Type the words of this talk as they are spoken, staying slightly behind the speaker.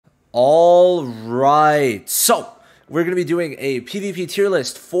All right, so we're going to be doing a PvP tier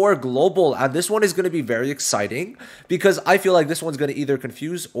list for global, and this one is going to be very exciting because I feel like this one's going to either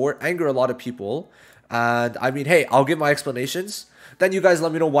confuse or anger a lot of people. And I mean, hey, I'll give my explanations. Then you guys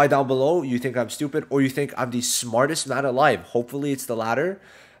let me know why down below you think I'm stupid or you think I'm the smartest man alive. Hopefully it's the latter.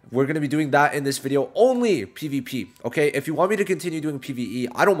 We're going to be doing that in this video, only PvP, okay? If you want me to continue doing PvE,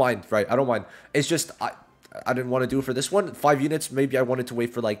 I don't mind, right? I don't mind. It's just, I didn't want to do it for this one. 5 units, maybe I wanted to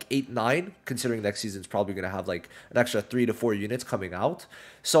wait for like 8, 9, considering next season's probably going to have like an extra 3 to 4 units coming out.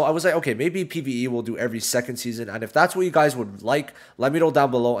 So I was like, okay, maybe PvE will do every second season. And if that's what you guys would like, let me know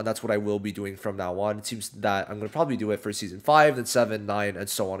down below. And that's what I will be doing from now on. It seems that I'm going to probably do it for season 5, then 7, 9, and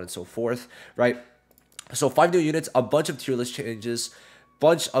so on and so forth, right? So 5 new units, a bunch of tier list changes,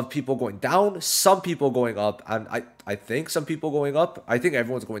 bunch of people going down, some people going up, and I think some people going up. I think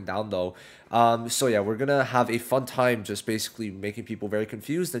everyone's going down though. So yeah, we're gonna have a fun time just basically making people very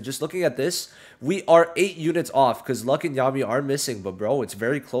confused. And just looking at this, we are 8 units off because Luck and Yami are missing, but bro, it's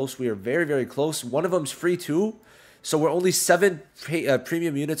very close. We are very, very close. One of them's free too. So we're only 7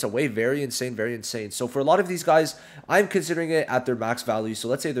 premium units away. Very insane, very insane. So for a lot of these guys, I'm considering it at their max value. So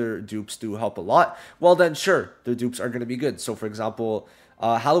let's say their dupes do help a lot. Well then, sure, their dupes are going to be good. So for example,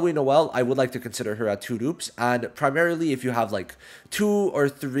 Halloween Noelle, I would like to consider her at 2 dupes. And primarily, if you have like 2 or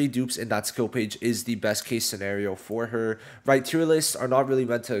 3 dupes in that skill page is the best case scenario for her, right? Tier lists are not really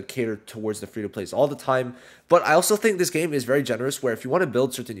meant to cater towards the free-to-plays all the time. But I also think this game is very generous where if you want to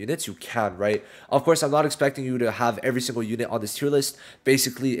build certain units, you can, right? Of course, I'm not expecting you to have every single unit on this tier list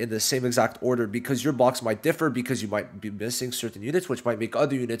basically in the same exact order because your box might differ because you might be missing certain units, which might make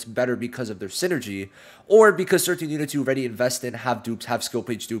other units better because of their synergy, or because certain units you already invest in have dupes, have skill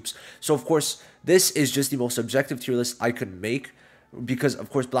page dupes. So, of course, this is just the most objective tier list I could make. Because, of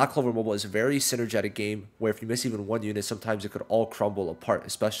course, Black Clover Mobile is a very synergetic game where if you miss even one unit, sometimes it could all crumble apart,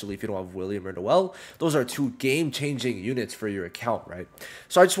 especially if you don't have William or Noelle. Those are 2 game-changing units for your account, right?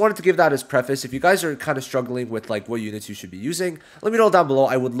 So I just wanted to give that as preface. If you guys are kind of struggling with, like, what units you should be using, let me know down below.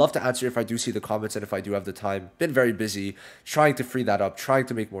 I would love to answer if I do see the comments and if I do have the time. Been very busy trying to free that up, trying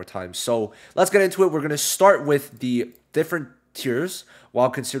to make more time. So let's get into it. We're going to start with the different tiers while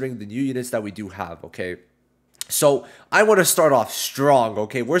considering the new units that we do have, okay? So, I want to start off strong,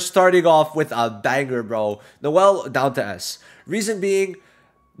 okay? We're starting off with a banger, bro. Noelle down to S. Reason being,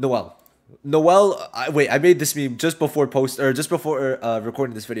 Noelle. Wait, I made this meme just before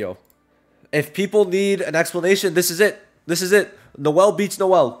recording this video. If people need an explanation, this is it. This is it. Noelle beats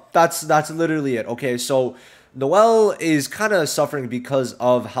Noelle. That's literally it, okay? So, Noelle is kind of suffering because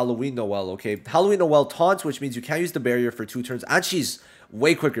of Halloween Noelle, okay? Halloween Noelle taunts, which means you can't use the barrier for 2 turns, and she's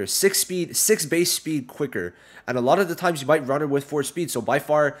way quicker, 6 base speed quicker, and a lot of the times you might run her with 4 speed, so by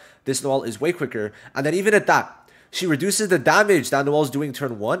far this Noelle is way quicker. And then even at that, she reduces the damage that Noelle's doing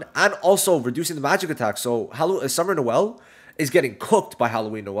turn 1 and also reducing the magic attack. So Summer Noelle is getting cooked by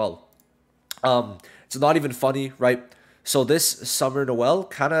Halloween Noelle. It's not even funny, right? So this Summer Noelle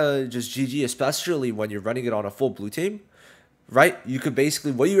kind of just GG, especially when you're running it on a full blue team, right? You could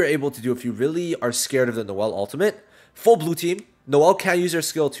basically, what you're able to do if you really are scared of the Noelle ultimate, full blue team, Noelle can't use her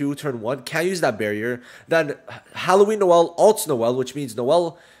skill 2, turn 1, can't use that barrier. Then Halloween Noelle ults Noelle, which means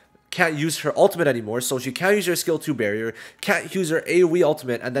Noelle can't use her ultimate anymore. So she can't use her skill 2 barrier, can't use her AoE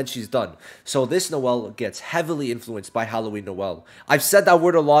ultimate, and then she's done. So this Noelle gets heavily influenced by Halloween Noelle. I've said that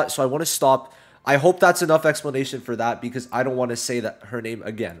word a lot, so I want to stop. I hope that's enough explanation for that because I don't want to say that her name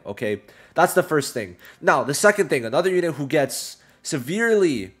again, okay? That's the first thing. Now, the second thing, another unit who gets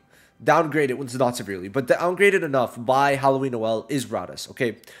severely downgraded, well, it's not severely, but downgraded enough by Halloween Noelle is Radis,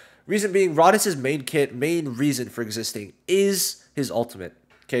 okay? Reason being, Radis' main reason for existing is his ultimate,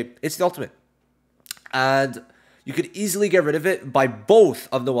 okay? It's the ultimate. And you could easily get rid of it by both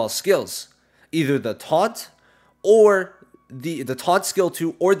of Noelle's skills. Either the taunt or the taunt skill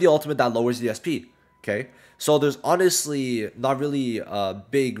 2 or the ultimate that lowers the SP, okay? So there's honestly not really a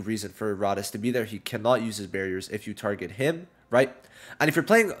big reason for Radis to be there. He cannot use his barriers if you target him, right? And if you're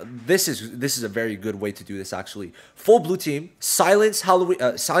playing, this is a very good way to do this actually. Full blue team, silence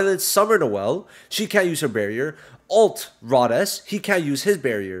Summer Noelle. She can't use her barrier. Ult Radis, he can't use his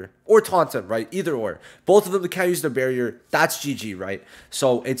barrier. Or taunt him, right? Either or. Both of them can't use their barrier. That's GG, right?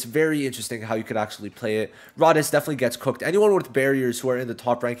 So it's very interesting how you could actually play it. Radis definitely gets cooked. Anyone with barriers who are in the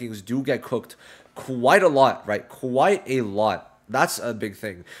top rankings do get cooked quite a lot, right? Quite a lot. That's a big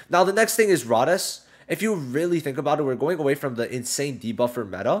thing. Now the next thing is Radis. If you really think about it, we're going away from the insane debuffer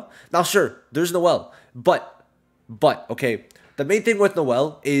meta. Now, sure, there's Noelle, but, okay, the main thing with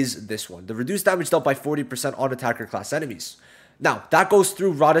Noelle is this one. The reduced damage dealt by 40% on attacker class enemies. Now, that goes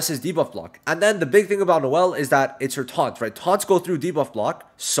through Radis' debuff block. And then the big thing about Noelle is that it's her taunts, right? Taunts go through debuff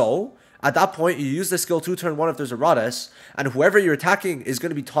block. So, at that point, you use the skill 2 turn 1 if there's a Radis, and whoever you're attacking is going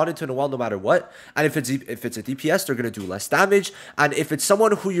to be taunted to Noelle no matter what. And if it's a DPS, they're going to do less damage. And if it's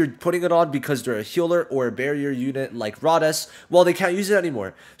someone who you're putting it on because they're a healer or a barrier unit like Radis, well, they can't use it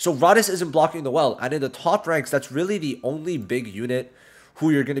anymore. So Radis isn't blocking Noelle. And in the top ranks, that's really the only big unit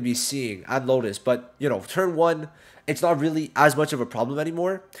who you're going to be seeing and Lotus. But, you know, turn 1... it's not really as much of a problem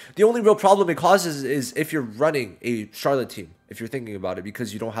anymore. The only real problem it causes is if you're running a Charlotte team, if you're thinking about it,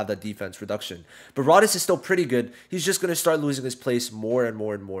 because you don't have that defense reduction. But Radis is still pretty good. He's just going to start losing his place more and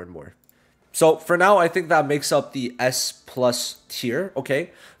more and more and more. So for now, I think that makes up the S plus tier, okay?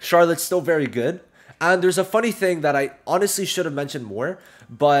 Charlotte's still very good. And there's a funny thing that I honestly should have mentioned more,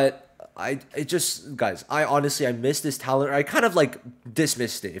 but I honestly missed this talent. I kind of like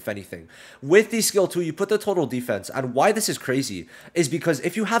dismissed it, if anything. With the skill 2, you put the total defense. And why this is crazy is because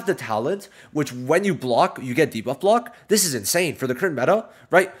if you have the talent, which when you block, you get debuff block. This is insane for the current meta,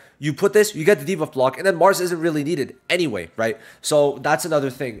 right? You put this, you get the debuff block, and then Mars isn't really needed anyway, right? So that's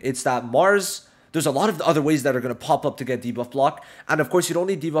another thing. It's that Mars... there's a lot of other ways that are going to pop up to get debuff block. And of course, you don't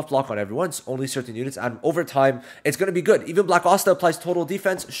need debuff block on everyone. It's only certain units. And over time, it's going to be good. Even Black Asta applies total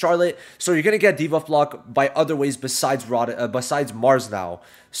defense, Charlotte. So you're going to get debuff block by other ways besides Mars now.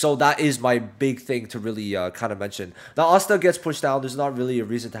 So that is my big thing to really kind of mention. Now, Asta gets pushed down. There's not really a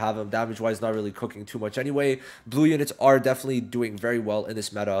reason to have him. Damage-wise, not really cooking too much anyway. Blue units are definitely doing very well in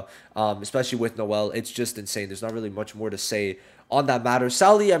this meta, especially with Noelle. It's just insane. There's not really much more to say on that matter.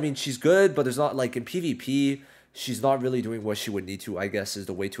 Sally, I mean, she's good, but there's not, like, in PvP, she's not really doing what she would need to, I guess, is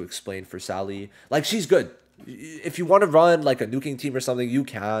the way to explain for Sally. Like, she's good. If you want to run, like, a nuking team or something, you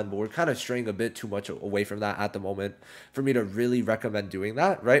can, but we're kind of straying a bit too much away from that at the moment for me to really recommend doing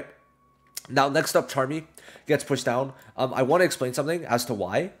that, right? Now, next up, Charmy gets pushed down. I want to explain something as to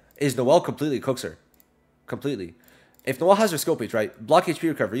why. Is Noelle completely cooks her. Completely. If Noelle has her skill page, right, block HP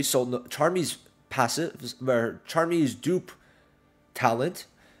recovery, so Charmy's passive, or Charmy's dupe talent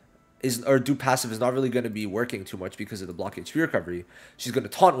dupe passive is not really going to be working too much because of the block HP recovery. She's going to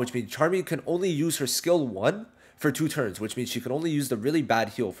taunt, which means Charmy can only use her skill 1 for 2 turns, which means she can only use the really bad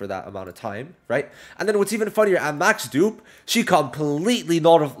heal for that amount of time, right? And then what's even funnier, at max dupe, she completely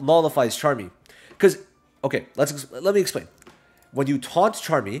nullifies Charmy. Because, okay, let me explain. When you taunt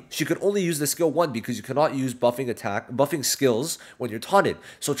Charmy, she could only use the skill 1 because you cannot use buffing skills when you're taunted.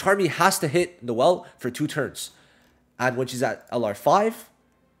 So Charmy has to hit Noelle for 2 turns. And when she's at LR5,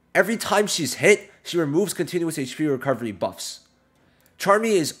 every time she's hit, she removes continuous HP recovery buffs.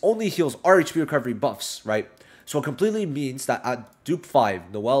 Charmy only heals RHP recovery buffs, right? So it completely means that at dupe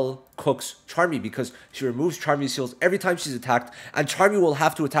 5, Noelle cooks Charmy because she removes Charmy's heals every time she's attacked, and Charmy will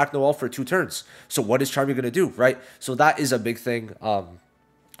have to attack Noelle for 2 turns. So what is Charmy going to do, right? So that is a big thing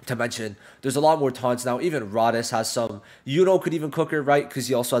to mention. There's a lot more taunts now. Even Radis has some. Yuno could even cook her, right? Because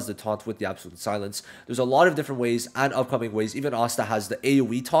he also has the taunt with the absolute silence. There's a lot of different ways and upcoming ways. Even Asta has the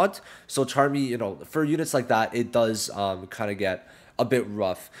AoE taunt. So Charmy, you know, for units like that, it does kind of get a bit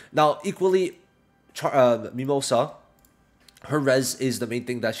rough. Now, equally, Mimosa, her res is the main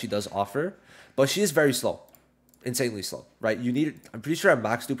thing that she does offer, but she is very slow. Insanely slow, right? I'm pretty sure at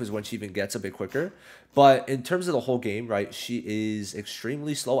max dupe is when she even gets a bit quicker. But in terms of the whole game, right, she is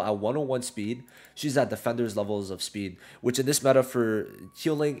extremely slow at 101 speed. She's at defender's levels of speed, which in this meta for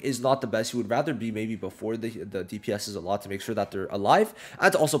healing is not the best. You would rather be maybe before the DPS is a lot to make sure that they're alive,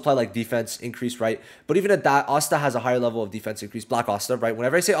 and to also apply like defense increase, right? But even at that, Asta has a higher level of defense increase. Black Asta, right?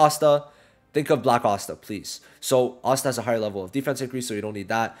 Whenever I say Asta, think of Black Asta, please. So Asta has a higher level of defense increase, so you don't need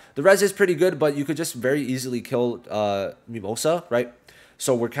that. The res is pretty good, but you could just very easily kill Mimosa, right?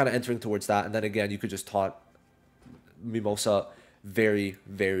 So we're kind of entering towards that. And then again, you could just taunt Mimosa very,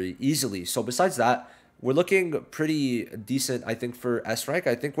 very easily. So besides that, we're looking pretty decent, I think, for S rank.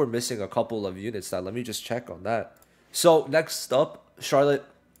 I think we're missing a couple of units. That let me just check on that. So next up, Charlotte,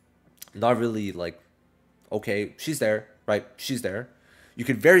 not really like, okay, she's there, right? She's there. You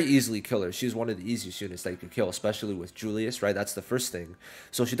could very easily kill her. She's one of the easiest units that you could kill, especially with Julius, right? That's the first thing.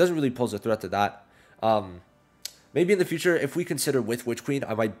 So she doesn't really pose a threat to that. Maybe in the future, if we consider with Witch Queen,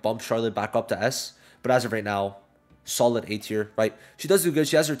 I might bump Charlotte back up to S. But as of right now, solid A tier, right? She does do good.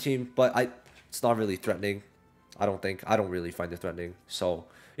 She has her team, but it's not really threatening. I don't think. I don't really find it threatening. So,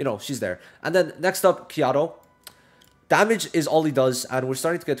 you know, she's there. And then next up, Kiato. Damage is all he does, and we're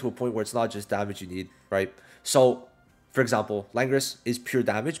starting to get to a point where it's not just damage you need, right? So, for example, Langris is pure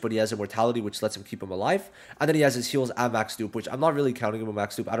damage, but he has immortality, which lets him keep him alive. And then he has his heals at max dupe, which I'm not really counting him at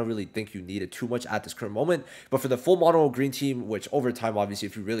max dupe. I don't really think you need it too much at this current moment. But for the full mono green team, which over time, obviously,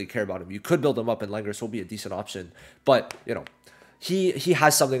 if you really care about him, you could build him up, and Langris will be a decent option. But, you know, he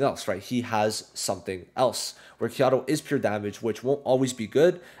has something else, right? He has something else where Kyoto is pure damage, which won't always be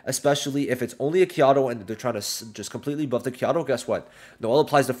good, especially if it's only a Kyoto and they're trying to just completely buff the Kyoto. Guess what? Noelle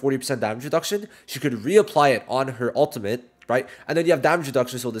applies the 40% damage reduction. She could reapply it on her ultimate, right? And then you have damage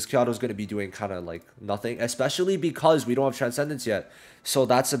reduction, so this Kyoto is going to be doing kind of like nothing, especially because we don't have Transcendence yet. So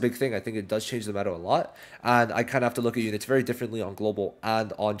that's a big thing. I think it does change the meta a lot. And I kind of have to look at units very differently on Global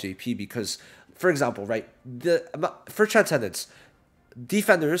and on JP because, for example, right, for Transcendence,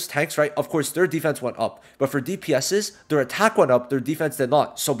 defenders, tanks, right? Of course, their defense went up. But for DPSs, their attack went up, their defense did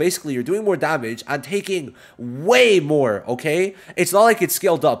not. So basically, you're doing more damage and taking way more, okay? It's not like it's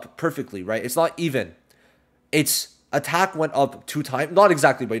scaled up perfectly, right? It's not even. It's attack went up 2 times. Not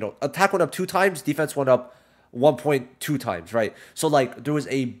exactly, but attack went up 2 times, defense went up 1.2 times, right? So like there was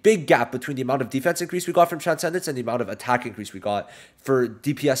a big gap between the amount of defense increase we got from Transcendence and the amount of attack increase we got for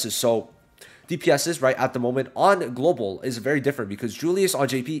DPSs. So DPSs, right, at the moment on Global is very different because Julius on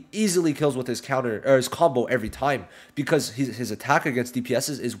JP easily kills with his counter or his combo every time because his attack against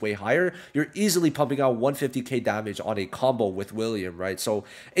DPSs is way higher. You're easily pumping out 150k damage on a combo with William, right? So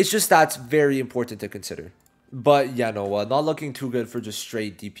it's just that's very important to consider. But yeah, no, not looking too good for just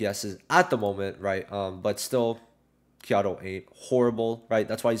straight DPSs at the moment, right? But still, Kyoto ain't horrible, right?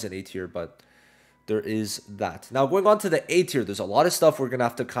 That's why he's an A tier, but there is that. Now, going on to the A tier, there's a lot of stuff we're going to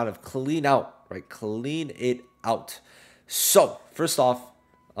have to kind of clean out, right? Clean it out. So, first off,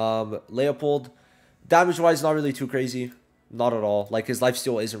 Leopold, damage-wise, not really too crazy. Not at all. Like, his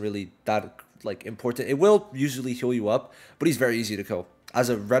lifesteal isn't really that, like, important. It will usually heal you up, but he's very easy to kill. As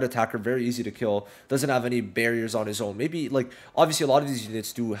a red attacker, very easy to kill. Doesn't have any barriers on his own. Maybe, like, obviously a lot of these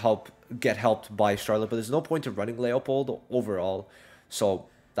units do get helped by Charlotte, but there's no point to running Leopold overall. So,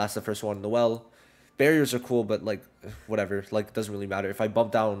 that's the first one. Noelle. Barriers are cool, but, like, whatever. Like, it doesn't really matter. If I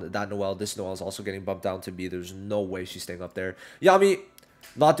bump down that Noelle, this Noelle is also getting bumped down to B. There's no way she's staying up there. Yami,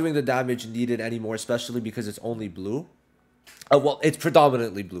 not doing the damage needed anymore, especially because it's only blue. Well, it's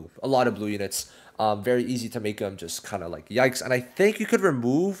predominantly blue. A lot of blue units. Very easy to make them just kind of like yikes. And I think you could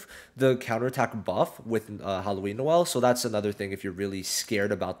remove the counterattack buff with Halloween Noelle. So that's another thing if you're really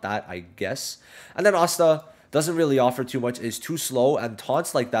scared about that, I guess. And then Asta doesn't really offer too much, is too slow. And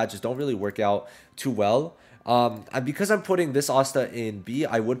taunts like that just don't really work out too well. And because I'm putting this Asta in B,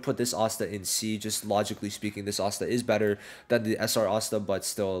 I would put this Asta in C. Just logically speaking, this Asta is better than the SR Asta, but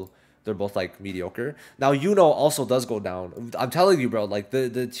still they're both like mediocre. Now, also does go down. I'm telling you, bro, like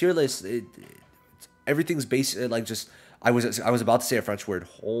the tier list, everything's based like just I was about to say a French word.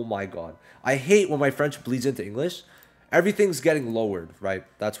 Oh my god. I hate when my French bleeds into English. Everything's getting lowered, right?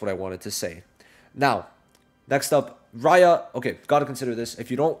 That's what I wanted to say. Now, next up, Raya. Okay, gotta consider this. If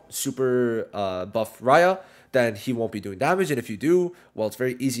you don't super buff Raya, then he won't be doing damage. And if you do, well, it's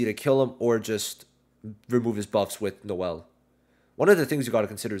very easy to kill him or just remove his buffs with Noelle. One of the things you gotta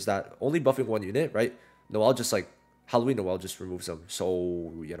consider is that only buffing one unit, right? Noelle just like Halloween Noelle just removes them.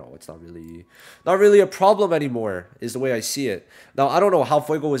 So, it's not really a problem anymore, is the way I see it. Now, I don't know how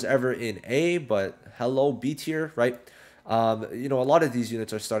Fuego was ever in A, but hello, B tier, right? A lot of these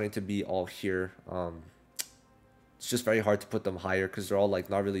units are starting to be all here. It's just very hard to put them higher because they're all like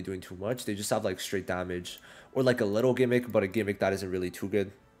not really doing too much. They just have like straight damage or like a little gimmick, but a gimmick that isn't really too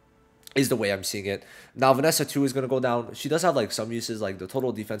good. Is the way I'm seeing it. Now, Vanessa 2 is going to go down. She does have, like, some uses. Like, the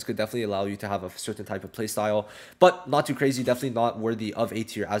total defense could definitely allow you to have a certain type of playstyle. But not too crazy. Definitely not worthy of A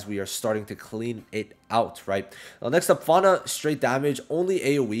tier as we are starting to clean it out, right? Now, next up, Fauna, straight damage. Only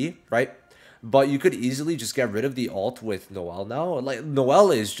AoE, right? But you could easily just get rid of the ult with Noelle now. Like,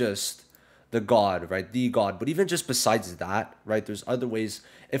 Noelle is just the god, right? The god. But even just besides that, right? There's other ways.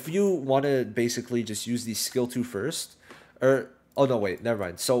 If you want to basically just use the skill 2 first, oh, no, wait, never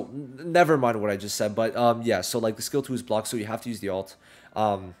mind. So, never mind what I just said. But, yeah, so, like, the skill 2 is blocked, so you have to use the ult,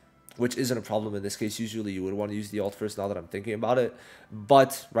 which isn't a problem in this case. Usually, you would want to use the ult first now that I'm thinking about it.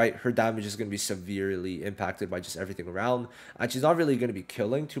 But, right, her damage is going to be severely impacted by just everything around. And she's not really going to be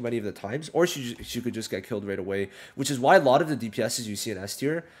killing too many of the times. Or she could just get killed right away, which is why a lot of the DPSs you see in S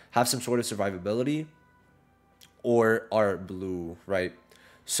tier have some sort of survivability or are blue, right?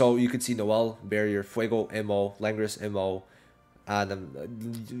 So, you could see Noelle, Barrier, Fuego, MO, Langris, MO, and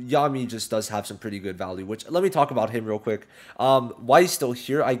Yami just does have some pretty good value, which let me talk about him real quick. Why he's still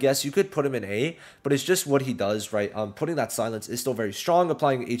here, I guess you could put him in A, but it's just what he does, right? Putting that silence is still very strong.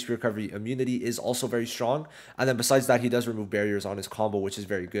 Applying HP recovery immunity is also very strong. And then besides that, he does remove barriers on his combo, which is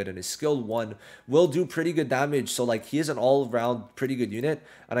very good. And his skill 1 will do pretty good damage. So like he is an all-around pretty good unit.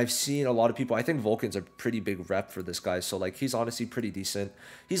 And I've seen a lot of people, I think Vulcan's a pretty big rep for this guy. So like he's honestly pretty decent.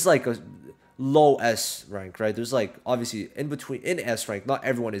 He's like a low S rank, right? There's like obviously in S rank, not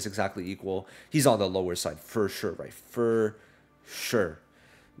everyone is exactly equal. He's on the lower side for sure, right? For Sure.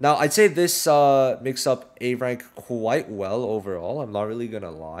 Now, I'd say this makes up A rank quite well overall. I'm not really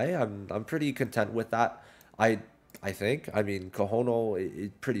gonna lie. I'm pretty content with that. I I think. I mean, Kohono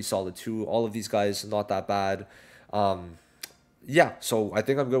is pretty solid too. All of these guys not that bad. Um, yeah, so I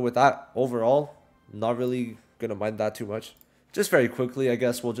think I'm good with that. Overall, not really gonna mind that too much. Just very quickly, I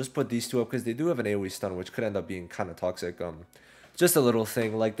guess we'll just put these two up because they do have an AoE stun, which could end up being kind of toxic. Just a little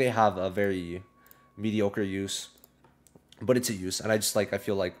thing. Like they have a very mediocre use, but it's a use, and I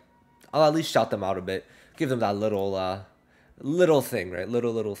feel like I'll at least shout them out a bit, give them that little thing, right?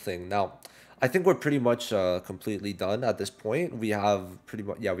 Little thing. Now, I think we're pretty much completely done at this point. We have pretty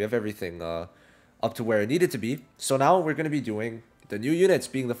much, yeah, we have everything up to where it needed to be. So now we're going to be doing the new units,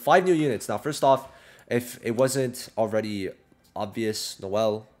 being the 5 new units. Now, first off, if it wasn't already obvious,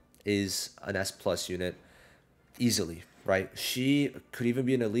 Noelle is an S plus unit easily, right? She could even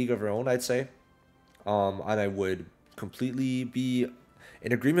be in a league of her own, I'd say. And I would completely be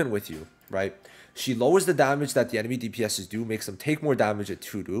in agreement with you, right? She lowers the damage that the enemy DPSs do, makes them take more damage at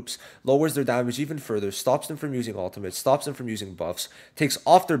 2 dupes, lowers their damage even further, stops them from using ultimates, stops them from using buffs, takes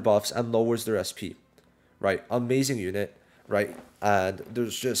off their buffs, and lowers their SP, right? Amazing unit, right? And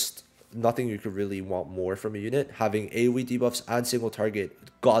there's just nothing you could really want more from a unit. Having AoE debuffs and single target,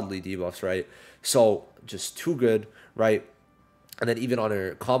 godly debuffs, right? So just too good, right? And then even on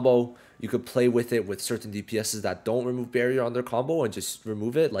her combo, you could play with it with certain DPSs that don't remove barrier on their combo and just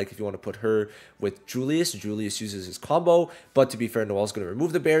remove it. Like if you want to put her with Julius, Julius uses his combo. But to be fair, Noelle's going to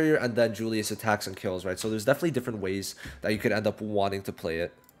remove the barrier and then Julius attacks and kills, right? So there's definitely different ways that you could end up wanting to play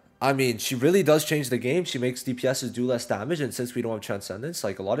it. I mean, she really does change the game. She makes DPSs do less damage. And since we don't have Transcendence,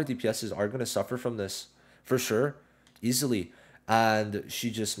 like a lot of DPSs are going to suffer from this for sure, easily. And she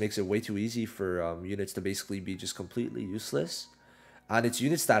just makes it way too easy for units to basically be just completely useless. And it's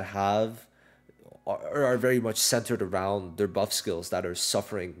units that are very much centered around their buff skills that are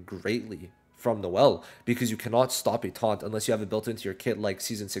suffering greatly from Noelle because you cannot stop a taunt unless you have it built into your kit like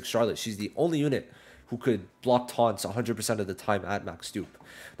Season 6 Charlotte. She's the only unit who could block taunts 100% of the time at max dupe.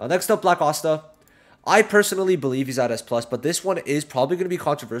 Now next up, Black Asta. I personally believe he's at S+, but this one is probably going to be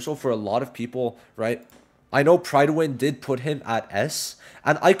controversial for a lot of people, right? I know Pridewin did put him at S,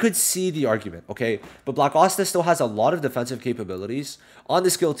 and I could see the argument, okay? But Black Asta still has a lot of defensive capabilities on the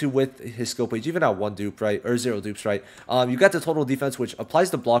skill 2 with his skill page, even at 1 dupe, right? Or 0 dupes, right? You get the total defense, which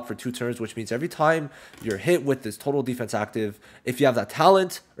applies the block for 2 turns, which means every time you're hit with this total defense active, if you have that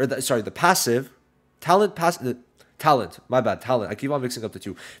talent, or the passive, talent, my bad, talent. I keep on mixing up the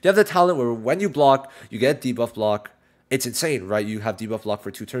two. If you have the talent where when you block, you get debuff block, it's insane, right? You have debuff block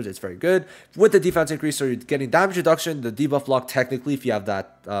for 2 turns. It's very good. With the defense increase, so you're getting damage reduction, the debuff block technically if you have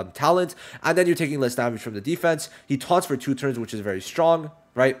that talent, and then you're taking less damage from the defense. He taunts for 2 turns, which is very strong,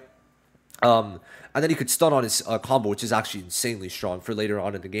 right? And then he could stun on his combo, which is actually insanely strong for later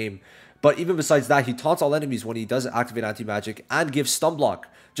on in the game. But even besides that, he taunts all enemies when he does activate anti-magic and gives stun block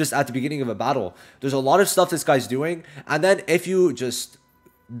just at the beginning of a battle. There's a lot of stuff this guy's doing. And then if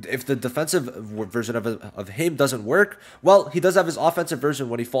the defensive version of him doesn't work, well, he does have his offensive version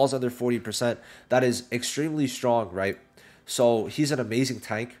when he falls under 40%. That is extremely strong, right? So he's an amazing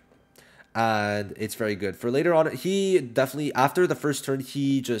tank, and it's very good. For later on, he definitely, after the first turn,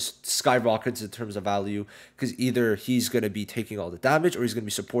 he just skyrockets in terms of value, because either he's going to be taking all the damage, or he's going to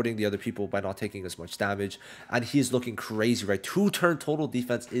be supporting the other people by not taking as much damage, and he's looking crazy, right? 2-turn total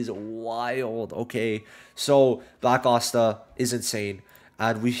defense is wild, okay? So Black Asta is insane.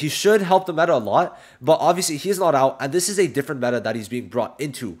 And he should help the meta a lot, but obviously he's not out, and this is a different meta that he's being brought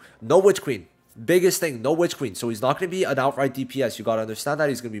into. No Witch Queen. Biggest thing, no Witch Queen. So he's not going to be an outright DPS. You got to understand that.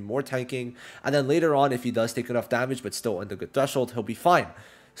 He's going to be more tanking. And then later on, if he does take enough damage, but still under good threshold, he'll be fine.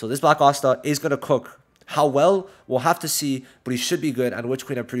 So this Black Asta is going to cook. How well, we'll have to see, but he should be good. And Witch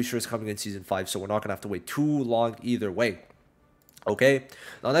Queen, I'm pretty sure, is coming in Season 5, so we're not going to have to wait too long either way. Okay?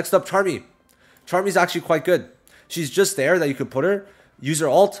 Now next up, Charmy. Charmy's actually quite good. She's just there that you could put her, use her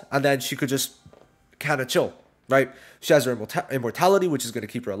ult, and then she could just kind of chill, right? She has her immortality, which is going to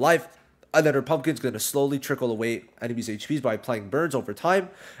keep her alive. And then her pumpkin's going to slowly trickle away enemies' HPs by applying burns over time.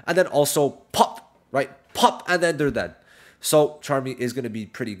 And then also pop, right? Pop, and then they're dead. So Charmy is going to be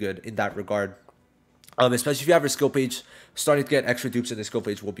pretty good in that regard. Especially if you have her skill page, starting to get extra dupes in the skill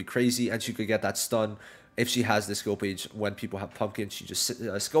page will be crazy. And she could get that stun if she has the skill page. When people have pumpkins, she just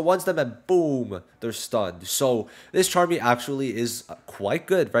skill ones them and boom, they're stunned. So this Charmy actually is quite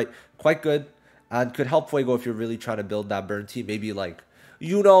good, right? Quite good, and could help Fuego if you're really trying to build that burn team. Maybe like,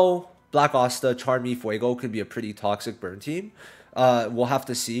 Black Asta, Charmy, Fuego could be a pretty toxic burn team. We'll have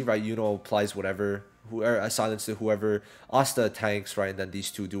to see, right? Applies whatever who are silence to whoever Asta tanks, right? And then these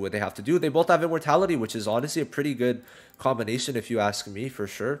two do what they have to do. They both have immortality, which is honestly a pretty good combination if you ask me, for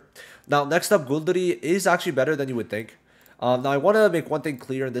sure. Now, next up, Gulduri is actually better than you would think. Now, I want to make one thing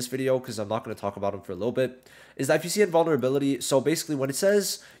clear in this video, because I'm not going to talk about him for a little bit, is that if you see invulnerability, so basically when it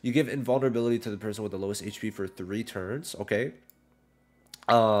says you give invulnerability to the person with the lowest HP for 3 turns, okay?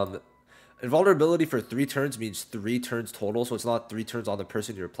 Invulnerability for 3 turns means 3 turns total, so it's not 3 turns on the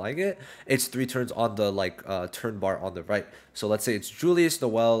person you're applying it. It's 3 turns on the turn bar on the right. So let's say it's Julius,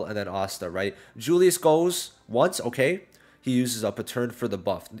 Noel, and then Asta, right? Julius goes once, okay? He uses up a turn for the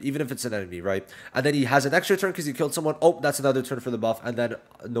buff, even if it's an enemy, right? And then he has an extra turn because he killed someone. Oh, that's another turn for the buff. And then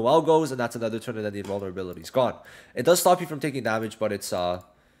Noel goes, and that's another turn, and then the invulnerability is gone. It does stop you from taking damage, but it's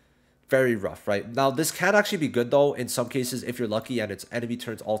very rough, right? Now, this can actually be good, though, in some cases, if you're lucky and it's enemy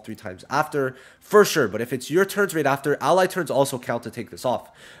turns all 3 times after, for sure. But if it's your turns right after, ally turns also count to take this off.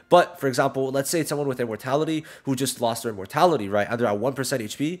 But, for example, let's say it's someone with immortality who just lost their immortality, right? And they're at 1%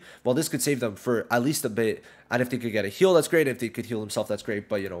 HP. Well, this could save them for at least a bit. And if they could get a heal, that's great. If they could heal themselves, that's great.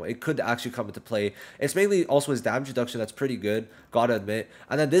 But, you know, it could actually come into play. It's mainly also his damage reduction that's pretty good, gotta admit.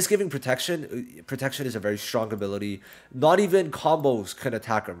 And then this giving protection. Protection is a very strong ability. Not even combos can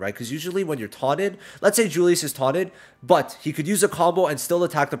attack him, right? Because usually when you're taunted, let's say Julius is taunted, but he could use a combo and still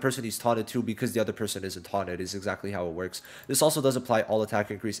attack the person he's taunted to because the other person isn't taunted, is exactly how it works. This also does apply all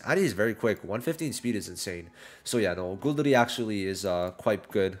attack increase, and he's very quick. 115 speed is insane. So yeah, no, Gulduri actually is quite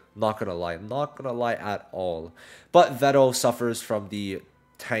good. Not gonna lie. Not gonna lie at all. But Veto suffers from the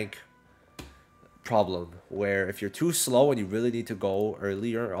tank problem, where if you're too slow and you really need to go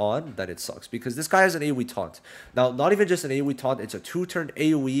earlier on, then it sucks, because this guy has an AoE taunt. Now, not even just an AoE taunt, it's a 2-turn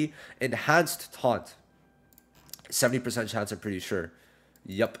AoE enhanced taunt. 70% chance, I'm pretty sure.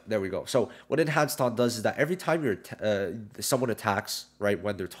 Yep, there we go. So what enhanced taunt does is that every time someone attacks, right,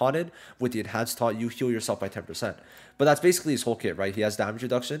 when they're taunted with the enhanced taunt, you heal yourself by 10%. But that's basically his whole kit, right? He has damage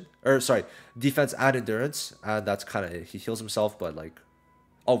reduction, or sorry, defense and endurance, and that's kind of it. He heals himself, but like,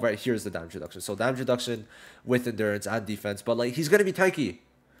 oh, right, here's the damage reduction. So damage reduction with endurance and defense, but like, he's gonna be tanky.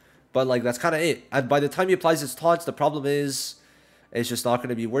 But like, that's kind of it. And by the time he applies his taunts, the problem is it's just not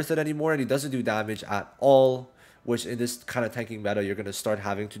gonna be worth it anymore, and he doesn't do damage at all. Which in this kind of tanking meta, you're going to start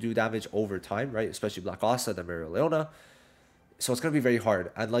having to do damage over time, right? Especially Black Asta, then Mario Leona. So it's going to be very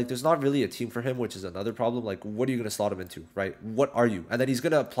hard. And like, there's not really a team for him, which is another problem. Like, what are you going to slot him into, right? What are you? And then he's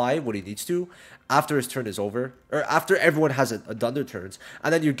going to apply what he needs to after his turn is over, or after everyone has done their turns.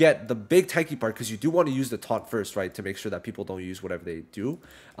 And then you get the big tanky part, because you do want to use the taunt first, right? To make sure that people don't use whatever they do.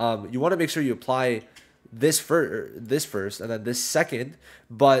 You want to make sure you apply this first and then this second,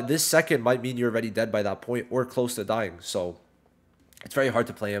 but this second might mean you're already dead by that point or close to dying, so it's very hard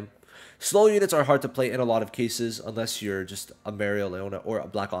to play him. Slow units are hard to play in a lot of cases unless you're just a Mario Leona or a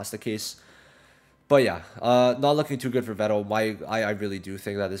Black Asta case. But yeah, not looking too good for Vetto. I really do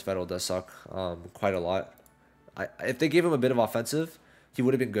think that this Vetto does suck quite a lot. If they gave him a bit of offensive, he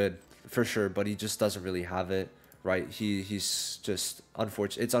would have been good for sure, but he just doesn't really have it. Right, he's just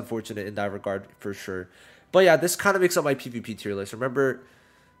unfortunate. It's unfortunate in that regard for sure. But yeah, this kind of makes up my PvP tier list. Remember,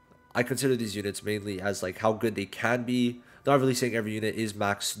 I consider these units mainly as like how good they can be. Not really saying every unit is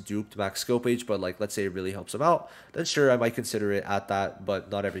max duped, max skill page, but like, let's say it really helps them out, then sure, I might consider it at that,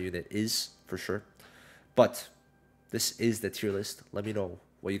 but not every unit is, for sure. But this is the tier list. Let me know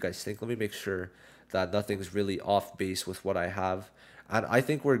what you guys think. Let me make sure that nothing's really off base with what I have. And I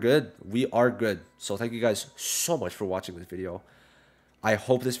think we're good. We are good. So thank you guys so much for watching this video. I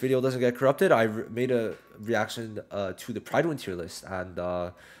hope this video doesn't get corrupted. I made a reaction to the Pride Win tier list, and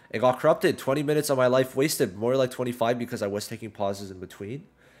it got corrupted. 20 minutes of my life wasted, more like 25 because I was taking pauses in between.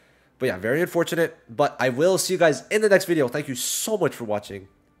 But yeah, very unfortunate. But I will see you guys in the next video. Thank you so much for watching.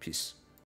 Peace.